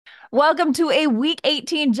Welcome to a Week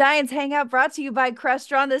 18 Giants Hangout brought to you by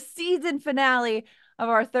Crestron, the season finale of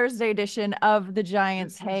our Thursday edition of the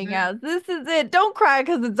Giants Hangout. This is it. Don't cry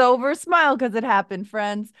because it's over. Smile because it happened,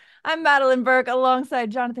 friends. I'm Madeline Burke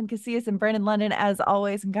alongside Jonathan Casillas and Brandon London, as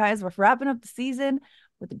always. And guys, we're wrapping up the season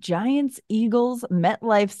with the Giants Eagles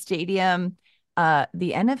MetLife Stadium. The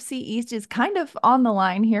NFC East is kind of on the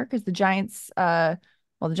line here because the Giants are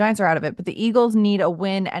out of it, but the Eagles need a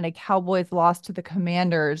win and a Cowboys loss to the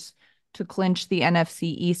Commanders to clinch the NFC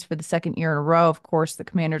East for the second year in a row. Of course, the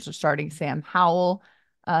Commanders are starting Sam Howell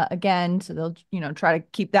again, so they'll try to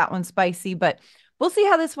keep that one spicy. But we'll see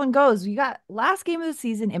how this one goes. We got last game of the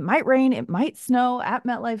season. It might rain, it might snow at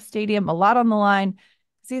MetLife Stadium. A lot on the line.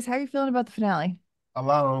 See, how are you feeling about the finale? A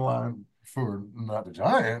lot on the line for not the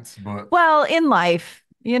Giants, but Well, in life,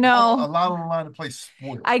 a lot on the line to play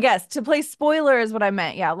spoiler. I guess to play spoiler is what I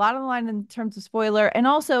meant. Yeah, a lot on the line in terms of spoiler. And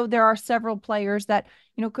also there are several players that,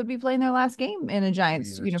 could be playing their last game in a Yeah, Giants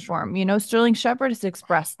that's true. uniform. Sterling Shepard has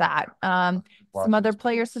expressed that. Some Watching other this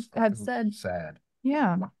players have it was said, sad.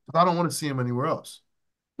 yeah. But I don't want to see him anywhere else.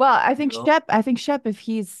 Well, You know, I think Shep, if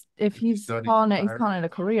he's if he's done, he's he's retired. calling it a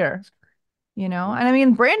career, That's And great. I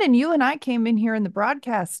mean, Brandon, you and I came in here in the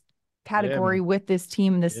broadcast Yeah, category man. with this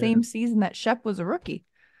team the Yeah. same season that Shep was a rookie.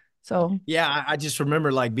 So Yeah, I just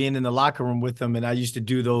remember like being in the locker room with them, and I used to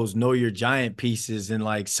do those know your giant pieces. And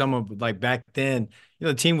like some of like back then,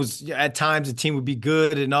 the team was at times the team would be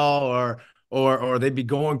good and all, or they'd be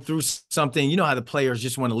going through something. You know how the players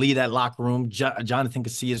just want to leave that locker room. Jonathan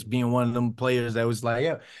Casillas being one of them players that was like,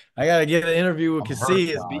 yeah, I gotta get an interview with I'm hurt,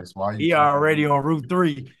 Casillas. guys. Why are you He keeping already me? on Route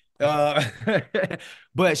 3. Uh,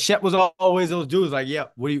 but Shep was always those dudes like, yeah,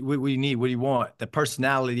 what do you need? What do you want? The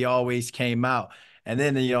personality always came out. And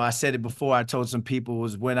then, I said it before, I told some people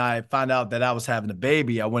was when I found out that I was having a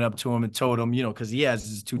baby, I went up to him and told him, because he has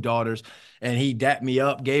his two daughters, and he dapped me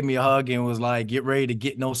up, gave me a hug, and was like, get ready to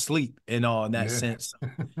get no sleep and all in that Yeah. sense.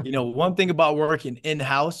 One thing about working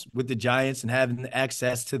in-house with the Giants and having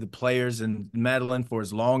access to the players and Madeline for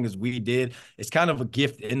as long as we did, it's kind of a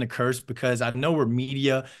gift and a curse because I know we're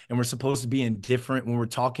media and we're supposed to be indifferent when we're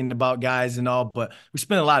talking about guys and all, but we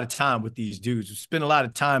spend a lot of time with these dudes. We spend a lot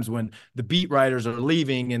of times when the beat writers are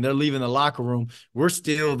leaving and they're leaving the locker room. We're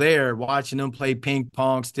still there watching them play ping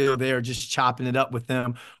pong, still there just chopping it up with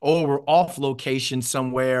them, or we're off location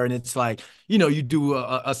somewhere and it's like, you do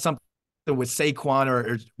a something with Saquon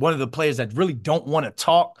or one of the players that really don't want to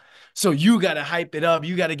talk. So you got to hype it up.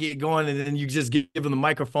 You got to get going. And then you just give them the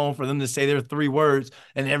microphone for them to say their 3 words.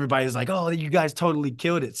 And everybody's like, oh, you guys totally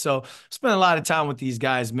killed it. So spent a lot of time with these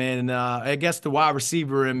guys, man. And I guess the wide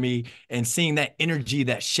receiver in me and seeing that energy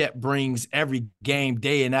that Shep brings every game,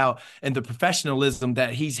 day and out, and the professionalism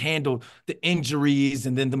that he's handled the injuries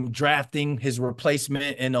and then them drafting his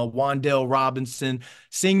replacement and Wandale Robinson,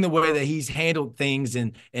 seeing the way that he's handled things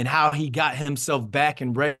and how he got himself back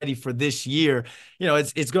and ready for this year,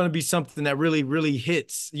 it's going to be something that really, really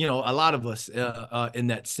hits, a lot of us in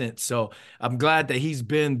that sense. So I'm glad that he's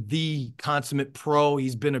been the consummate pro.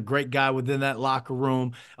 He's been a great guy within that locker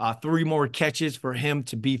room. 3 more catches for him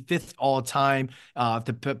to be fifth all time,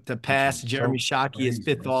 to Which pass is Jeremy so Shockey as crazy.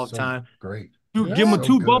 fifth That's all so time. great. Dude, That's give him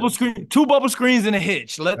so good. two bubble screens and a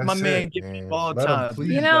hitch. Let my That's man it, get man. all Let him time.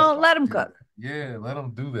 please let let him do cook. that. Yeah, let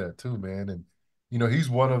him do that too, man. And he's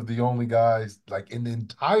one of the only guys like in the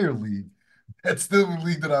entire league that's still the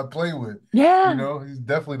league that I play with. Yeah. He's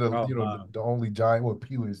definitely the Oh, the only giant. Well,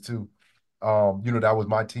 Pee is too. That was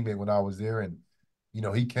my teammate when I was there, and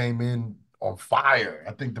he came in on fire.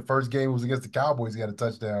 I think the first game was against the Cowboys. He had a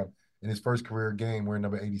touchdown in his first career game. We're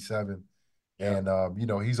number 87, yeah.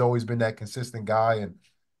 and he's always been that consistent guy. And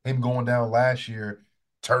him going down last year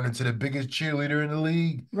turned into the biggest cheerleader in the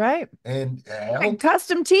league. Right. And I Like hope,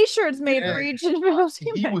 custom t-shirts made for yeah, each individual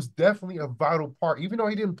he teammate. was definitely a vital part, even though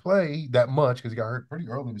he didn't play that much because he got hurt pretty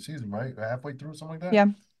early in the season, right? Halfway through, something like that. Yeah,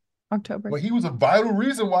 October. But he was a vital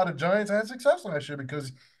reason why the Giants had success last year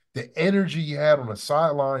because the energy he had on the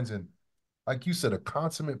sidelines and, like you said, a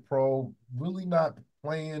consummate pro, really not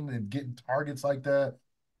playing and getting targets like that,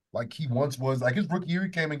 like he once was. Like his rookie year, he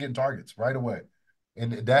came in getting targets right away,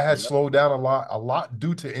 and that has Yeah. slowed down a lot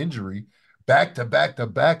due to injury, back to back to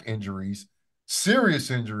back injuries, serious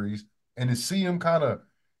injuries, and to see him kind of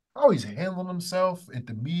how he's handling himself at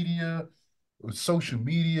the media, with social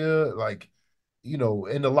media, like in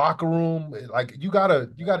the locker room, like you gotta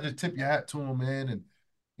just tip your hat to him, man. And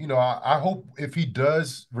I hope if he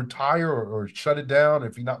does retire or shut it down,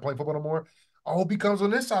 if he's not playing football no more, I hope he comes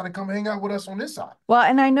on this side and come hang out with us on this side. Well,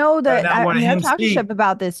 and I know And that I want I've him talked to see. Shep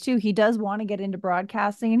about this too. He does want to get into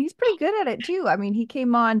broadcasting, and he's pretty good at it too. I mean, He's a he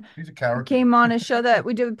character. came on a show that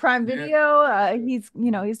we did with Prime Yeah. Video.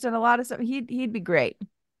 He's done a lot of stuff. He'd be great.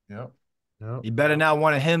 Yep. Yep. You better not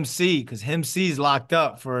want a him see because him C's locked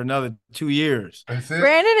up for another 2 years. That's it.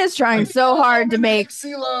 Brandon is trying so hard to make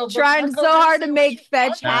fetch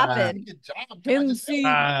happen. Giants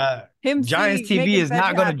TV Making is fetch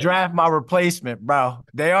not going to happen. draft my replacement, bro.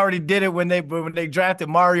 They already did it when they drafted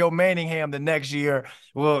Mario Manningham the next year.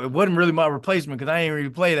 Well, it wasn't really my replacement because I ain't really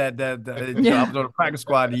play that. I was on the practice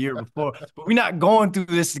squad the year before. But we're not going through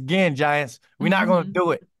this again, Giants. We're not going to do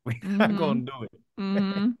it. We're not going to do it.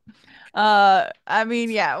 Mm-hmm. I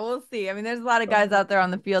mean, yeah, we'll see. I mean, there's a lot of guys out there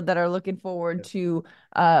on the field that are looking forward to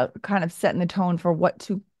kind of setting the tone for what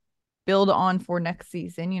to build on for next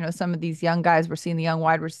season. You know, some of these young guys, we're seeing the young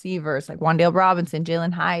wide receivers like Wan'Dale Robinson,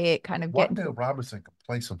 Jalen Hyatt kind of getting Wan'Dale Robinson can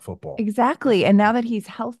play some football. exactly. And now that he's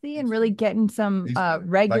healthy and really getting some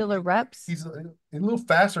regular reps, he's a little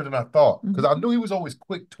faster than I thought because I knew he was always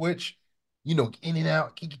quick twitch, in and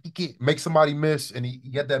out, make somebody miss, and he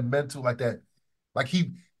had that mental like that. Like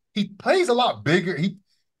he plays a lot bigger.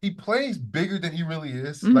 He plays bigger than he really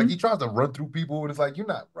is. Like he tries to run through people, and it's like you're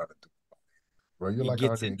not running through, bro. You're He like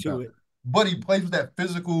gets into it. But he plays with that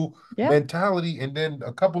physical mentality. And then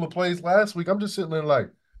a couple of plays last week, I'm just sitting there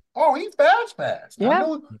like, oh, he's fast. Yeah. I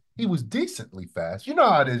know he was decently fast. You know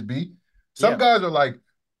how it is, B. Some guys are like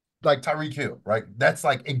Tyreek Hill, right? That's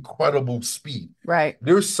like incredible speed. Right.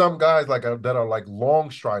 There's some guys that are like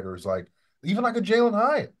long striders, like even like a Jalen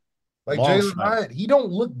Hyatt. Like Jalen Hyatt, he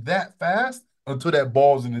don't look that fast until that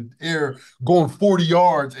ball's in the air going 40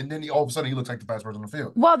 yards, and then all of a sudden he looks like the fastest person on the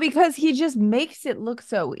field. Well, because he just makes it look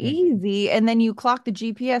so easy, and then you clock the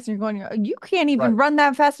GPS and you're going, you can't even run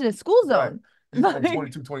that fast in a school zone. He's like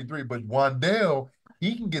 22, 23, but Wan'Dale,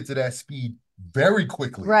 he can get to that speed very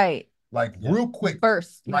quickly. Right. Like real quick.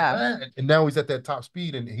 Burst. And now he's at that top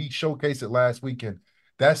speed, and he showcased it last weekend.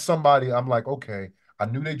 That's somebody I'm like, okay, I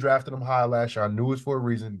knew they drafted him high last year. I knew it was for a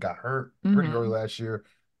reason. Got hurt pretty early last year.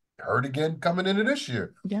 Hurt again coming into this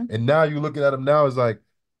year. Yeah. And now you're looking at him now, it's like,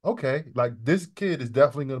 okay, like this kid is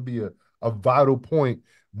definitely going to be a vital point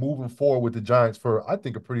moving forward with the Giants for, I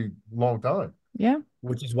think, a pretty long time. Yeah.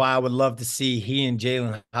 Which is why I would love to see he and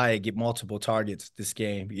Jalen Hyatt get multiple targets this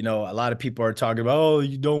game. A lot of people are talking about, oh,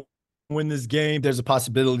 you don't win this game. There's a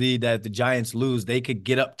possibility that if the Giants lose, they could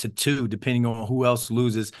get up to 2, depending on who else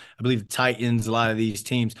loses. I believe the Titans, a lot of these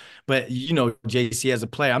teams. But, JC, as a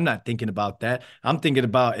player, I'm not thinking about that. I'm thinking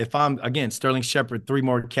about if I'm, again, Sterling Shepard, 3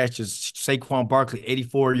 more catches, Saquon Barkley,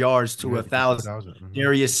 84 yards to 1,000,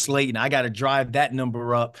 Darius Slayton, I got to drive that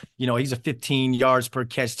number up. He's a 15 yards per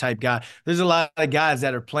catch type guy. There's a lot of guys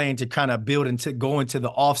that are playing to kind of build and to go into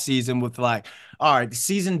the offseason with like, all right, the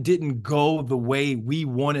season didn't go the way we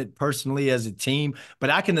wanted personally as a team, but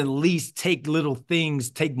I can at least take little things,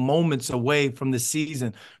 take moments away from the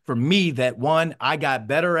season for me that 1, I got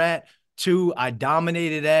better at, 2, I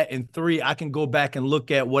dominated at, and 3, I can go back and look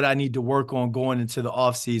at what I need to work on going into the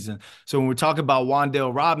offseason. So when we're talking about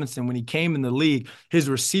Wan'Dale Robinson, when he came in the league, his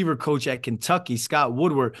receiver coach at Kentucky, Scott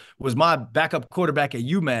Woodward, was my backup quarterback at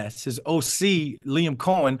UMass. His OC, Liam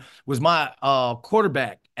Cohen, was my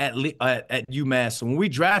quarterback at UMass. So when we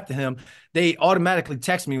drafted him, they automatically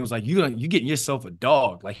texted me and was like, you're getting yourself a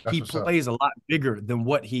dog. Like he plays a lot bigger than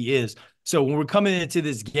what he is. So when we're coming into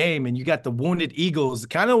this game and you got the wounded Eagles,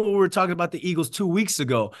 kind of what we were talking about the Eagles 2 weeks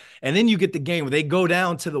ago, and then you get the game where they go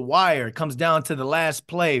down to the wire, it comes down to the last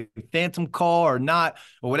play, phantom call or not,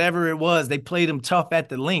 or whatever it was, they played them tough at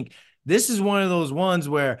the link. This is one of those ones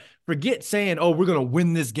where forget saying, oh, we're going to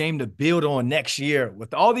win this game to build on next year.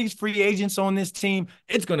 With all these free agents on this team,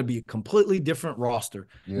 it's going to be a completely different roster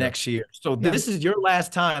next year. So this is your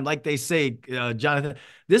last time, like they say, Jonathan,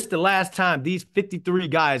 this is the last time these 53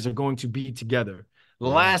 guys are going to be together.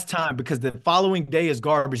 Last time, because the following day is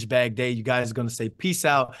garbage bag day. You guys are going to say peace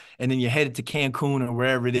out, and then you're headed to Cancun or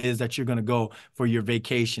wherever it is that you're going to go for your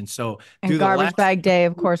vacation. So, and garbage bag day,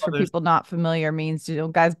 of course, for people not familiar, means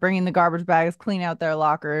guys bringing the garbage bags, clean out their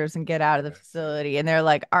lockers, and get out of the facility. And they're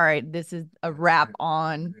like, all right, this is a wrap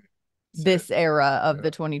on this era of the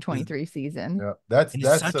 2023 season. Yeah, that's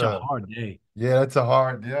such a hard day. Yeah, that's a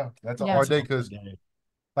hard day because.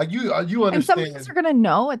 Like you understand. And some guys are gonna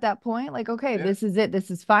know at that point, like, okay, this is it, this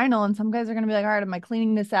is final. And some guys are gonna be like, all right, am I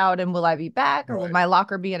cleaning this out and will I be back? Or will my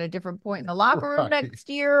locker be at a different point in the locker room next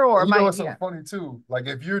year? Or you know what's so funny too? Like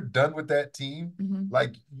if you're done with that team,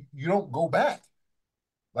 like you don't go back.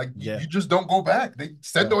 Like you just don't go back. They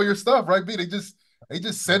send all your stuff, right? B, they just They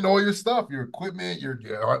just send all your stuff, your equipment, your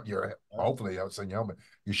hopefully I'll send your helmet,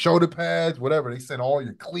 your shoulder pads, whatever. They send all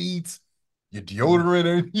your cleats, your deodorant,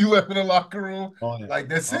 and you left in the locker room. All that, Like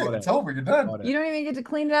that's all it. that, It's over. You're done. all You that. don't even get to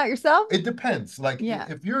clean it out yourself? It depends. Like Yeah.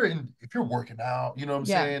 if you're working out, you know what I'm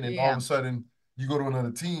Yeah. saying, and all Yeah. of a sudden you go to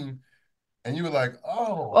another team and you were like,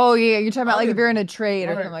 oh, Oh, yeah. You're talking about I like if you're in didn't a trade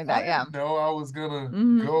or right, something like I that. Yeah. didn't know I was gonna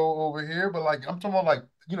Hmm. go over here, but like I'm talking about like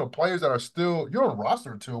players that are still you're on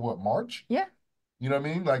roster until what March? Yeah. You know what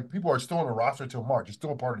I mean? Like people are still on the roster until March. You're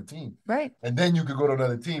still a part of the team. Right. And then you could go to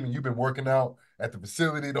another team and you've been working out at the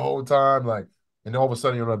facility the whole time. Like, and all of a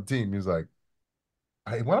sudden you're on another team. He's like,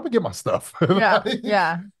 hey, when am I get my stuff? Yeah. Like,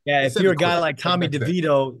 Yeah. Yeah, they if send you're me a guy quick, like like Tommy next day.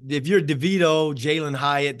 DeVito, if you're DeVito, Jalen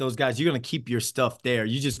Hyatt, those guys, you're gonna keep your stuff there.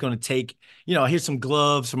 You're just gonna take, here's some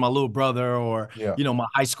gloves from my little brother or Yeah. my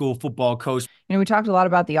high school football coach. We talked a lot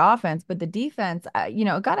about the offense, but the defense,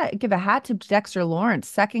 gotta give a hat to Dexter Lawrence,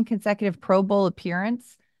 second consecutive Pro Bowl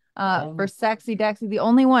appearance for Sexy Dexy, the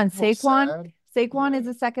only one. Saquon is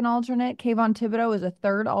a second alternate. Kayvon Thibodeau is a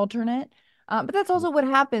third alternate. But that's also what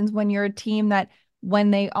happens when you're a team that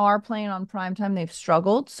when they are playing on primetime, they've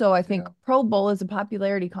struggled. So I think Pro Bowl is a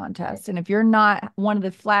popularity contest. And if you're not one of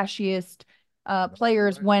the flashiest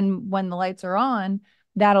players when the lights are on,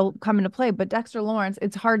 that'll come into play. But Dexter Lawrence,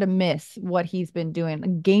 it's hard to miss what he's been doing, a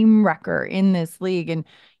game wrecker in this league. And,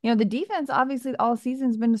 the defense, obviously, all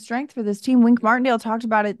season's been a strength for this team. Wink Martindale talked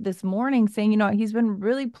about it this morning, saying, he's been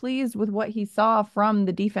really pleased with what he saw from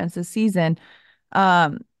the defense this season.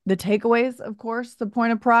 The takeaways, of course, the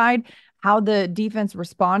point of pride, how the defense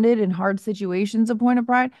responded in hard situations, a point of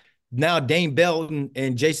pride. Now Dane Belton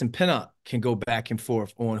and Jason Pinnock can go back and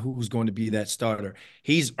forth on who's going to be that starter.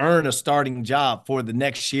 He's earned a starting job for the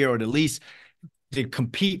next year, or at least to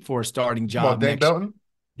compete for a starting job Dane next year. Belton?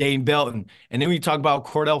 Dane Belton. And then we talk about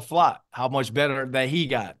Cordell Flott, how much better that he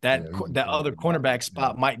got. That other cornerback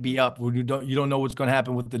spot might be up when you don't know what's going to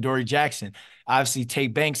happen with the Dory Jackson. Obviously, Tay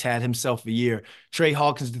Banks had himself a year. Trey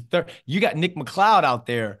Hawkins the third. You got Nick McLeod out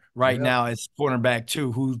there right now as cornerback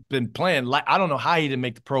too, who's been playing. Like I don't know how he didn't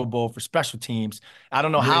make the Pro Bowl for special teams. I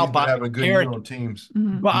don't know how he's been having a good year on teams.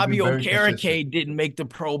 Bobby Okereke didn't make the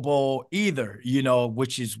Pro Bowl either,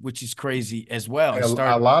 which is crazy as well. Hey,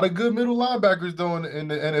 a lot of good middle linebackers though in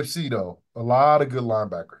the NFC though. A lot of good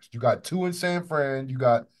linebackers. You got two in San Fran. You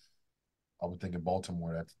got I was thinking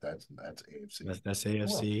Baltimore. That's AFC. That's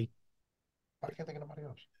AFC. I can't think of nobody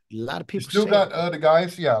else. A lot of people still got the guy in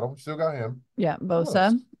Seattle. Still got him. Yeah,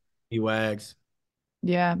 Bosa. He Wags.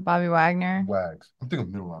 Yeah, Bobby Wagner. Wags. I'm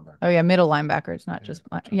thinking middle linebacker. Oh yeah, middle linebacker. It's not just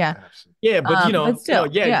but still,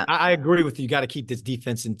 I agree with you. You got to keep this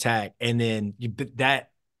defense intact, and then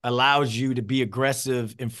that allows you to be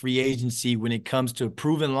aggressive in free agency when it comes to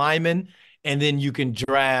proven linemen, and then you can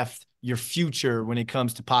draft your future when it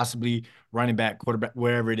comes to possibly running back, quarterback,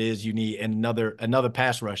 wherever it is you need, and another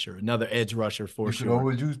pass rusher, another edge rusher for sure. You should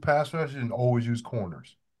always use pass rushers and always use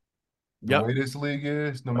corners. The way this league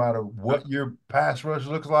is, no matter what your pass rush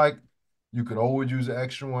looks like, you could always use an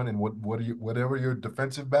extra one. And whatever your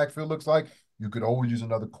defensive backfield looks like, you could always use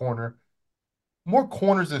another corner. More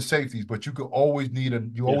corners than safeties, but you always need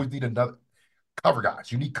another cover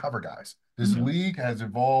guys. You need cover guys. This league has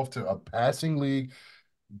evolved to a passing league.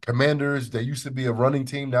 Commanders, they used to be a running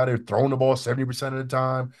team. Now they're throwing the ball 70% of the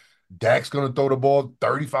time. Dak's going to throw the ball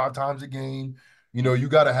 35 times a game. You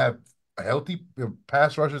got to have healthy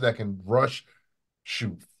pass rushers that can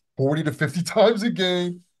shoot 40 to 50 times a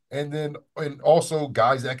game, and also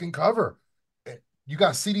guys that can cover. You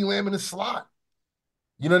got CeeDee Lamb in the slot.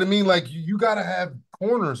 You know what I mean? Like you got to have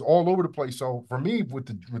corners all over the place. So for me, with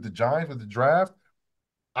the Giants, with the draft,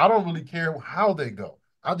 I don't really care how they go.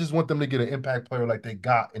 I just want them to get an impact player like they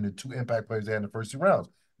got in the two impact players they had in the first two rounds.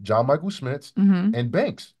 John Michael Schmitz and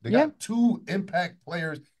Banks. They got two impact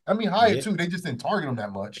players. I mean, Hyatt too. They just didn't target them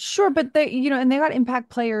that much. Sure, but they, and they got impact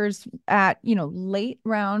players at, late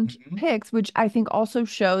round picks, which I think also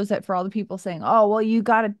shows that for all the people saying, oh, well, you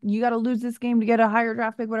gotta lose this game to get a higher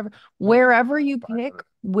draft pick, whatever. Wherever you pick,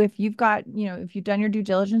 if you've got, if you've done your due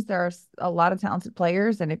diligence, there are a lot of talented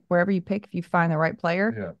players, and wherever you pick, if you find the right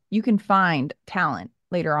player, you can find talent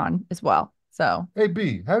later on as well. So, hey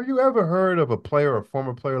B, have you ever heard of a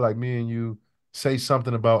former player like me and you say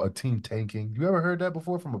something about a team tanking? You ever heard that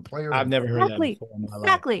before from a player? I've never heard that before in my life.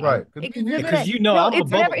 Exactly. Right. Because it's always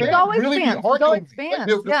fans. It's always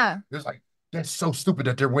fans. Yeah. It's like, that's so stupid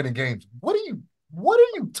that they're winning games. What are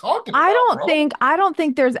you talking about? I don't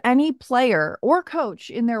think there's any player or coach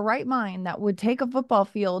in their right mind that would take a football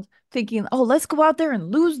field thinking, oh, let's go out there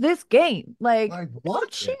and lose this game. Like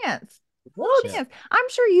what chance? What chance? I'm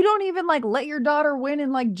sure you don't even let your daughter win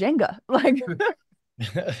in Jenga.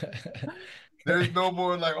 There's no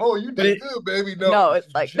more like, oh, you But did good, baby. No, No, it's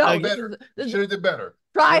you like, should have no, did better. this is Should have did better.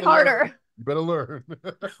 try Better learn. harder. You better learn.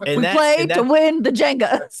 and We that play and to that win the Jenga.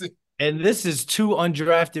 That's it. and this is two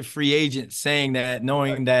undrafted free agents saying that, Right.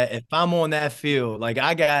 knowing that if I'm on that field, like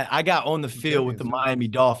I got on the Two field with champions the too. Miami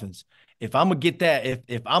Dolphins. If I'm gonna get that,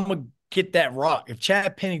 if I'm gonna get that rock, if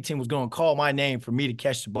Chad Pennington was gonna call my name for me to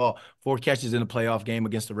catch the ball, 4 catches in a playoff game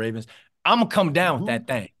against the Ravens, I'm gonna come down with that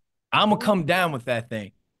thing. I'm gonna come down with that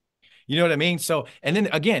thing. You know what I mean? So, and then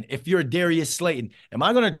again, if you're Darius Slayton, am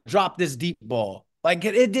I going to drop this deep ball? Like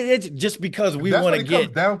it's just because we That's want what to it comes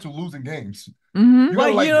get, down to, losing games. Mm-hmm. You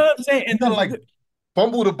gotta like, you like know what I'm saying? you gotta like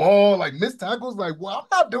fumble the ball, like miss tackles. Like, well,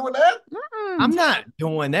 I'm not doing that. I'm not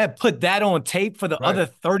doing that. Put that on tape for the Right. other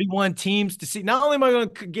 31 teams to see. Not only am I going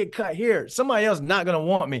to get cut here, somebody else not going to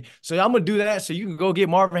want me. So I'm going to do that so you can go get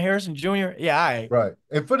Marvin Harrison Jr. Yeah, all right. Right.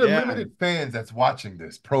 And for the Yeah. limited fans that's watching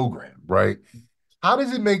this program, right? How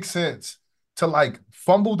does it make sense to like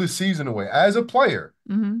fumble the season away as a player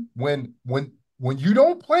Mm-hmm. when you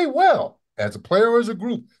don't play well as a player or as a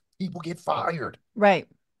group, people get fired. Right.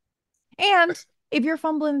 And if you're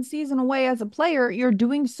fumbling the season away as a player, you're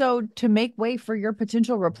doing so to make way for your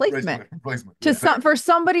potential replacement. For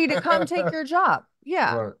somebody to come take your job.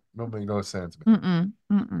 Yeah. Right. Don't make no sense, man.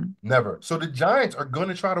 Never. So the Giants are going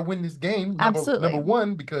to try to win this game. Absolutely. Number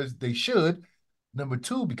one, because they should. Number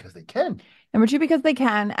two, because they can. Number two, because they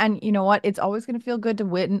can. And you know what? It's always going to feel good to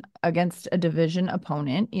win against a division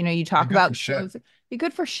opponent. You know, you talk about be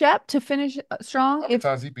good for Shep to finish strong. How many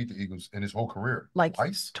times he beat the Eagles in his whole career? Like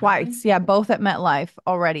twice? Twice. Yeah, both at MetLife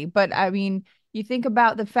already. But I mean, you think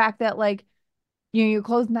about the fact that like, you know, you're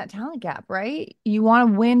closing that talent gap, right? You want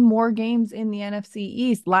to win more games in the NFC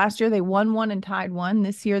East. Last year they won one and tied one.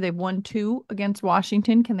 This year they've won two against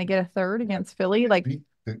Washington. Can they get a third against Philly? Like beat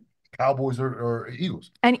the Cowboys or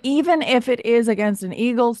Eagles. And even if it is against an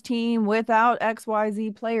Eagles team without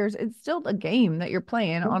XYZ players, it's still a game that you're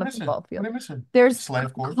playing on a football field. There's Slay,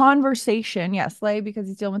 of course. Conversation. Yeah, Slay because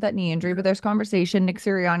he's dealing with that knee injury, but there's conversation. Nick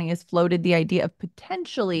Sirianni has floated the idea of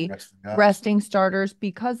potentially resting starters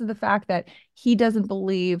because of the fact that he doesn't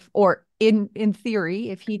believe, or in theory,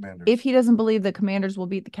 if he doesn't believe the Commanders will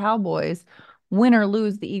beat the Cowboys, win or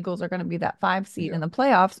lose, the Eagles are going to be that 5 seed in the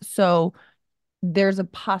playoffs. So there's a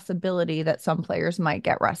possibility that some players might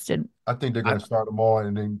get rested. I think they're going to start them all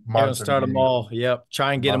and then they're going to start them all. Yep.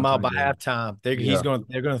 Try and get them out by halftime. They're going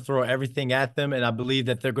to throw everything at them. And I believe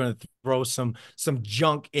that they're going to throw some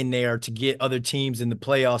junk in there to get other teams in the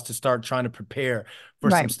playoffs to start trying to prepare for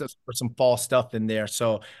some stuff, for some fall stuff in there.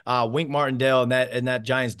 So Wink Martindale and that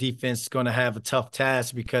Giants defense is going to have a tough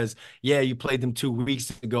task because, yeah, you played them 2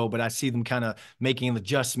 weeks ago, but I see them kind of making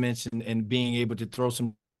adjustments and being able to throw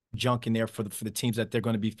some junk in there for the teams that they're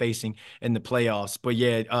going to be facing in the playoffs. But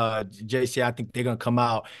yeah, JC, I think they're going to come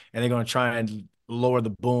out and they're going to try and lower the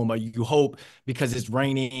boom. You hope, because it's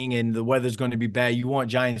raining and the weather's going to be bad, you want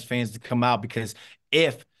Giants fans to come out, because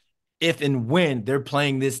if and when they're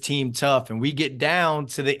playing this team tough and we get down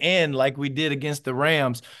to the end like we did against the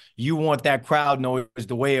Rams, you want that crowd noise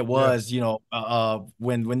the way it was,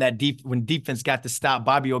 when defense got to stop.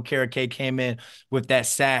 Bobby Okereke came in with that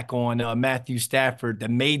sack on Matthew Stafford that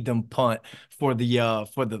made them punt for the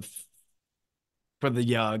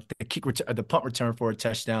kick return, the punt return for a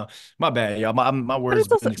touchdown. My bad, y'all. My words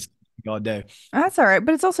been all day. That's all right,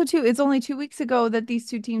 but it's also it's only 2 weeks ago that these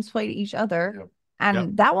two teams played each other. Yep.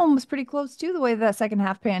 And that one was pretty close too, the way that second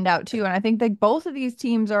half panned out too. And I think that both of these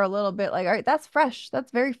teams are a little bit like, all right, that's fresh.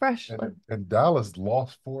 That's very fresh. And Dallas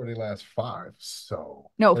lost 4 of their last 5.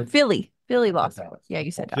 So no, Philly lost. Dallas. Yeah,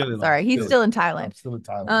 you said Dallas. Sorry, he's still in Thailand. Still in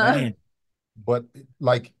Thailand. But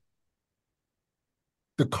like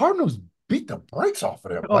the Cardinals beat the brakes off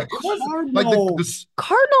of them. Like it wasn't like the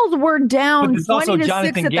Cardinals were down 20 to 6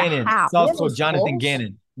 at Gannon. the half. It's also Jonathan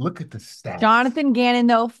Gannon. Look at the stats. Jonathan Gannon,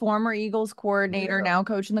 though, former Eagles coordinator, now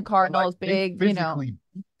coaching the Cardinals. Like big,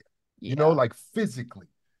 like physically.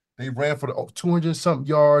 They ran for the 200 something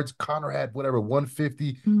yards. Connor had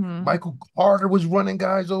 150. Michael Carter was running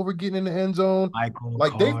guys over, getting in the end zone.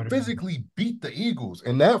 They physically beat the Eagles.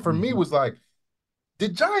 And that for me was like, the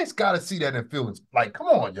Giants got to see that in feelings. Like, come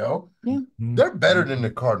on, yo. Yeah. They're better than the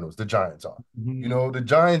Cardinals, the Giants are. The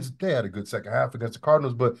Giants, they had a good second half against the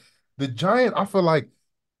Cardinals, but the Giants, I feel like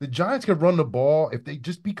the Giants can run the ball if they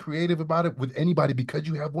just be creative about it with anybody, because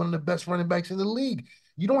you have one of the best running backs in the league.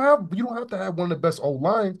 You don't have to have one of the best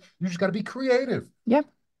O-lines. You just got to be creative. Yep.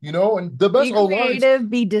 And the best O-line. Be creative,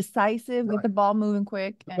 be decisive, get the ball moving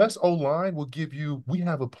quick. The best O-line will give you, we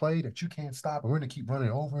have a play that you can't stop, and we're going to keep running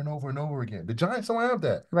over and over and over again. The Giants don't have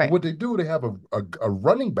that. Right. What they do, they have a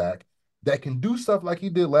running back that can do stuff like he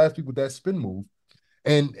did last week with that spin move,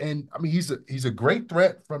 And I mean he's a great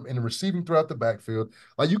threat from in the receiving throughout the backfield.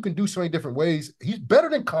 Like you can do so many different ways. He's better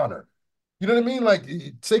than Connor. You know what I mean? Like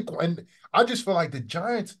Saquon, and I just feel like the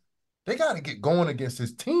Giants, they got to get going against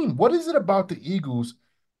this team. What is it about the Eagles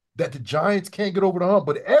that the Giants can't get over the hump,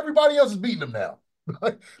 but everybody else is beating them now?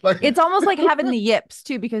 like It's almost like having the yips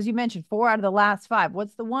too, because you mentioned 4 out of the last 5.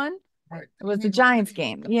 What's the one? right. It was the Giants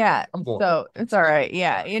game. Yeah. I'm going. So it's all right.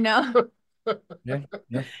 Yeah. Yeah,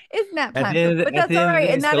 yeah. It's nap time. But At that's the all end of the right. day,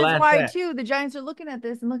 And it's that the is last why, act. too, the Giants are looking at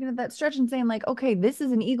this and looking at that stretch and saying, like, okay, this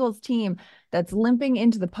is an Eagles team that's limping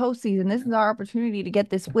into the postseason. This is our opportunity to get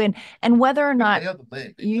this win. And whether or not,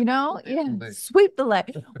 sweep the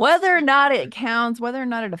leg. Whether or not it counts, whether or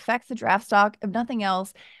not it affects the draft stock, if nothing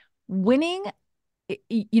else, winning,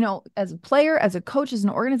 as a player, as a coach, as an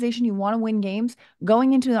organization, you want to win games.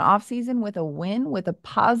 Going into the offseason with a win, with a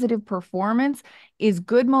positive performance is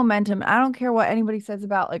good momentum. I don't care what anybody says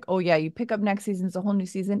about, like, oh yeah, you pick up next season, it's a whole new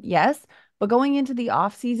season. Yes. But going into the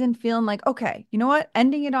offseason feeling like, okay, you know what?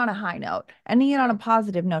 Ending it on a high note, ending it on a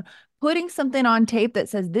positive note, putting something on tape that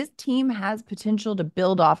says this team has potential to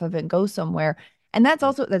build off of and go somewhere. And that's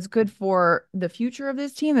good for the future of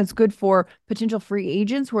this team. It's good for potential free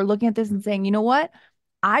agents who are looking at this and saying, you know what?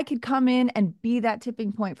 I could come in and be that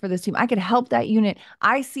tipping point for this team. I could help that unit.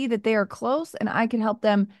 I see that they are close and I can help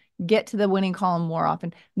them get to the winning column more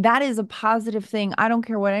often. That is a positive thing. I don't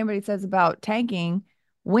care what anybody says about tanking.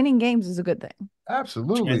 Winning games is a good thing.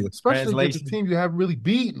 Absolutely, especially against a Translation. team you haven't really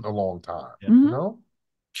beaten in a long time. Yeah. You Mhm. know,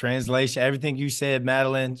 Translation, everything you said,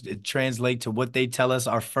 Madeline, it translate to what they tell us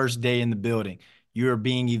our first day in the building. You are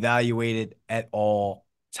being evaluated at all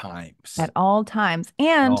times. At all times. At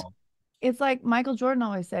And all. it's like Michael Jordan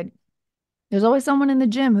always said, there's always someone in the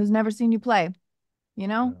gym who's never seen you play.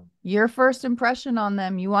 yeah. Your first impression on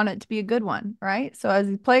them, you want it to be a good one, right? So as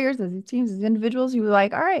these players, as these teams, as individuals, you were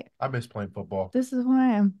like, all right, I miss playing football. this is who I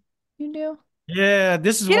am. You do. Yeah,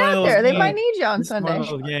 this is Get one of out those there. They might games. need you on This is one of Sunday. those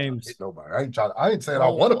I ain't hit games. nobody. I ain't saying I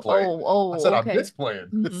want to play. I said I Okay. miss playing.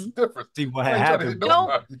 It's Mhm. different. See what I ain't trying to hit happened.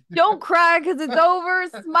 nobody. Don't cry because it's over.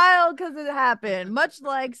 Smile because it happened. Much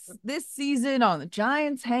like this season on the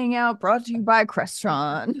Giants Hangout, brought to you by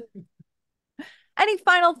Crestron. Any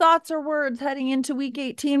final thoughts or words heading into Week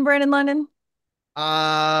 18, Brandon London?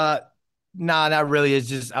 Uh Nah, not really. It's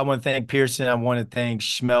just I want to thank Pearson. I want to thank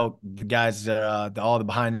Schmelk, the guys, all the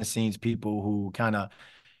behind the scenes people who kind of,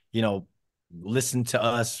 you know, listen to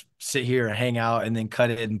us sit here and hang out and then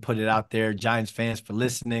cut it and put it out there. Giants fans for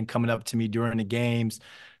listening, coming up to me during the games,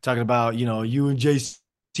 talking about, you and JC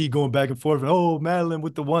going back and forth. Oh, Madeline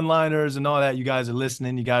with the one-liners and all that. You guys are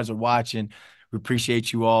listening. You guys are watching. We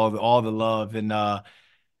appreciate you all the love. And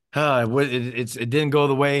it didn't go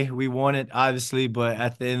the way we wanted, obviously, but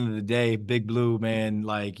at the end of the day, Big Blue, man,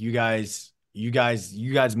 like you guys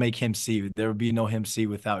make him see. There would be no him see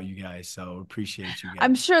without you guys. So appreciate you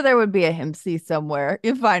I'm guys. sure there would be a him see somewhere.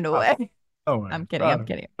 You find a way. Don't worry. I'm kidding. I'm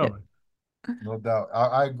kidding. I'm Don't kidding. worry. No doubt.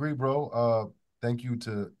 I agree, bro. Thank you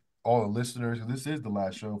to all the listeners. This is the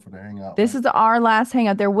last show for the Hangout, This right? is our last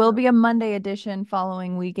hangout. There will be a Monday edition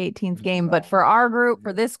following Week 18's game, but for our group,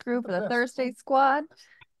 for this group, for the Thursday squad,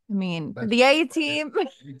 I mean, for the A team,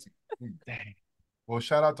 Dang. Well,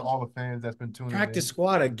 shout out to all the fans that's been tuning Practice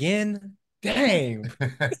squad again. Dang.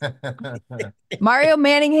 in. Mario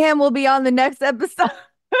Manningham will be on the next episode.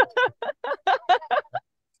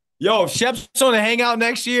 Yo, if Shep's on the hangout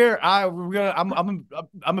next year, I'm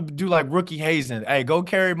gonna do like rookie hazing. Hey, go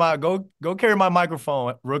carry my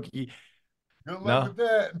microphone, rookie. Good luck No. with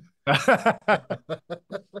that.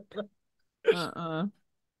 Uh-uh.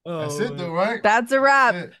 That's Oh, it, though, right? That's a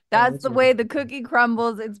wrap. That's it. That's that's the way the cookie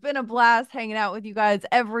crumbles. It's been a blast hanging out with you guys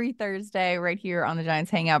every Thursday right here on the Giants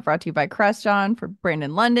Hangout, brought to you by Crestron. For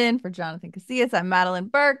Brandon London, for Jonathan Casillas, I'm Madeline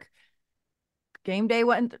Burke. Game day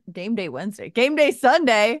Wednesday, game day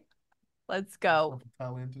Sunday. Let's go.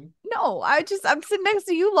 No, I'm sitting next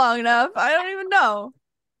to you long enough. I don't even know.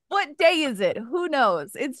 What day is it? Who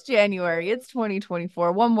knows? It's January. It's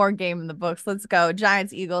 2024. One more game in the books. Let's go.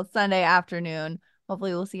 Giants Eagles Sunday afternoon.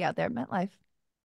 Hopefully we'll see you out there at MetLife.